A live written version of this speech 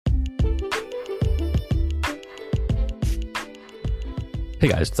Hey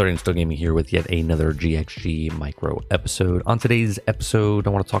guys, 30 Still Gaming here with yet another GXG Micro episode. On today's episode,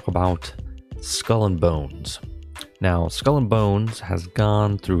 I want to talk about Skull and Bones. Now, Skull and Bones has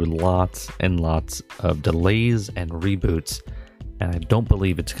gone through lots and lots of delays and reboots, and I don't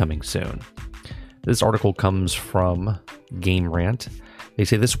believe it's coming soon. This article comes from Game Rant. They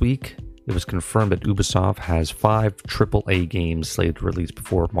say this week it was confirmed that Ubisoft has 5 AAA games slated to release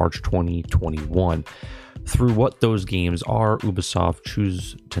before March 2021. Through what those games are, Ubisoft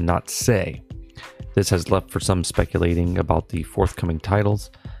choose to not say. This has left for some speculating about the forthcoming titles,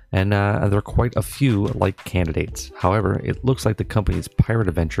 and there are quite a few like candidates. However, it looks like the company's pirate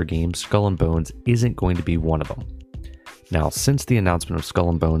adventure game Skull and Bones isn't going to be one of them. Now, since the announcement of Skull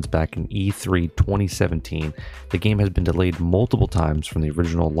and Bones back in E3 2017, the game has been delayed multiple times from the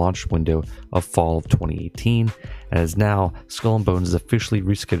original launch window of fall of 2018, and as now, Skull and Bones is officially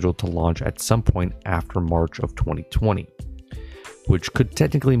rescheduled to launch at some point after March of 2020, which could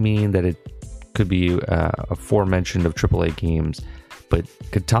technically mean that it could be aforementioned of AAA games, but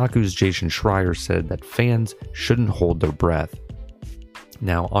Kotaku's Jason Schreier said that fans shouldn't hold their breath.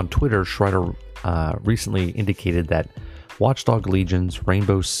 Now, on Twitter, Schreier recently indicated that Watch Dogs Legions,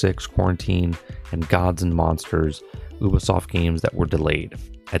 Rainbow Six Quarantine, and Gods and Monsters, Ubisoft games that were delayed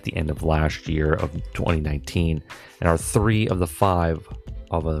at the end of last year of 2019, and are 3 of the 5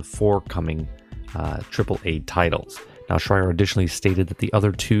 of the forthcoming AAA titles. Now, Schreier additionally stated that the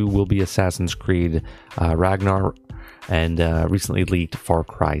other 2 will be Assassin's Creed Ragnar and recently leaked Far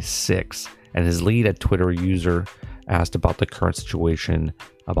Cry 6. And his lead at Twitter user asked about the current situation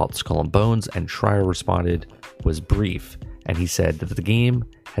about Skull and Bones, and Schreier responded was brief, and he said that the game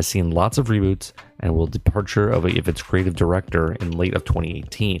has seen lots of reboots and will departure of its creative director in late of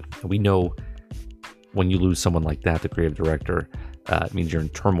 2018. And we know when you lose someone like that, the creative director, it means you're in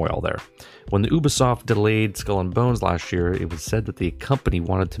turmoil there. When the Ubisoft delayed Skull and Bones last year, it was said that the company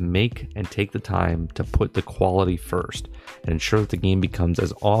wanted to make and take the time to put the quality first and ensure that the game becomes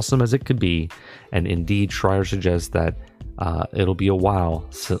as awesome as it could be. And indeed, Schreier suggests that it'll be a while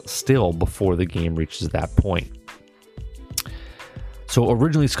still before the game reaches that point. So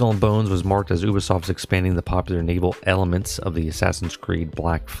originally, Skull and Bones was marked as Ubisoft's expanding the popular naval elements of the Assassin's Creed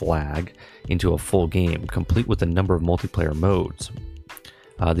Black Flag into a full game, complete with a number of multiplayer modes.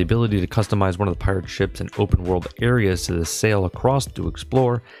 The ability to customize one of the pirate ships and open world areas to sail across to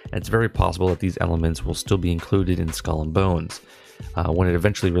explore, and it's very possible that these elements will still be included in Skull and Bones when it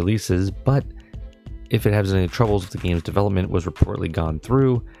eventually releases, but if it has any troubles with the game's development was reportedly gone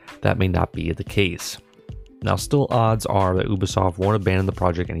through, that may not be the case. Now, still odds are that Ubisoft won't abandon the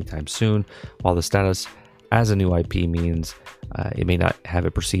project anytime soon, while the status as a new IP means it may not have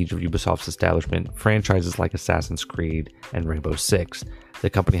a prestige of Ubisoft's establishment franchises like Assassin's Creed and Rainbow Six. The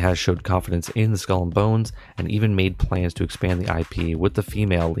company has showed confidence in the Skull and Bones and even made plans to expand the IP with the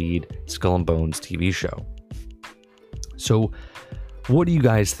female lead Skull and Bones TV show. So, what do you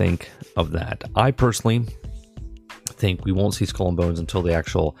guys think of that? I personally think we won't see Skull and Bones until the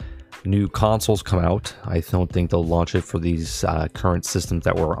actual new consoles come out. I don't think they'll launch it for these current systems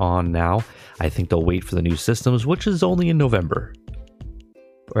that we're on now. I think they'll wait for the new systems, which is only in November.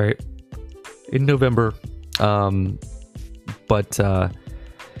 Right? In November. But I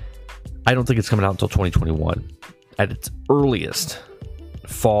don't think it's coming out until 2021. At its earliest,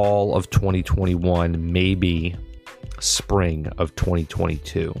 fall of 2021, maybe spring of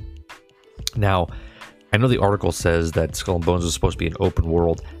 2022. Now, I know the article says that Skull and Bones was supposed to be an open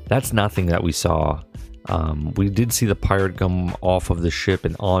world. That's nothing that we saw. We did see the pirate come off of the ship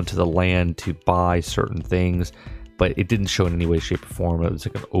and onto the land to buy certain things, but it didn't show in any way, shape, or form. It was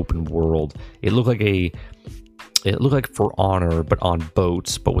like an open world. It looked like For Honor, but on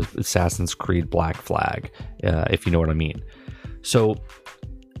boats, but with Assassin's Creed Black Flag, if you know what I mean. So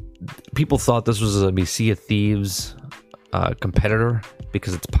people thought this was a Sea of Thieves competitor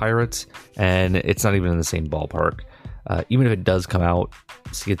because it's pirates, and it's not even in the same ballpark. Even if it does come out,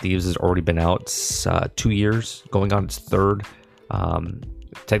 Sea of Thieves has already been out 2 years, going on its 3rd.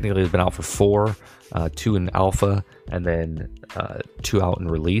 Technically, it's been out for 4, 2 in alpha, and then 2 out in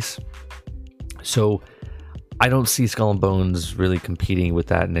release. So I don't see Skull and Bones really competing with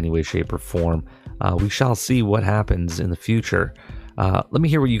that in any way, shape, or form. We shall see what happens in the future. Let me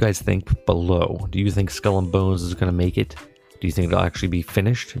hear what you guys think below. Do you think Skull and Bones is going to make it? Do you think it'll actually be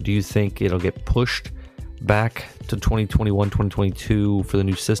finished? Do you think it'll get pushed back to 2021, 2022 for the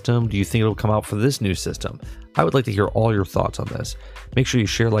new system? Do you think it'll come out for this new system? I would like to hear all your thoughts on this. Make sure you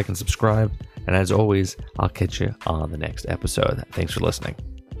share, like, and subscribe. And as always, I'll catch you on the next episode. Thanks for listening.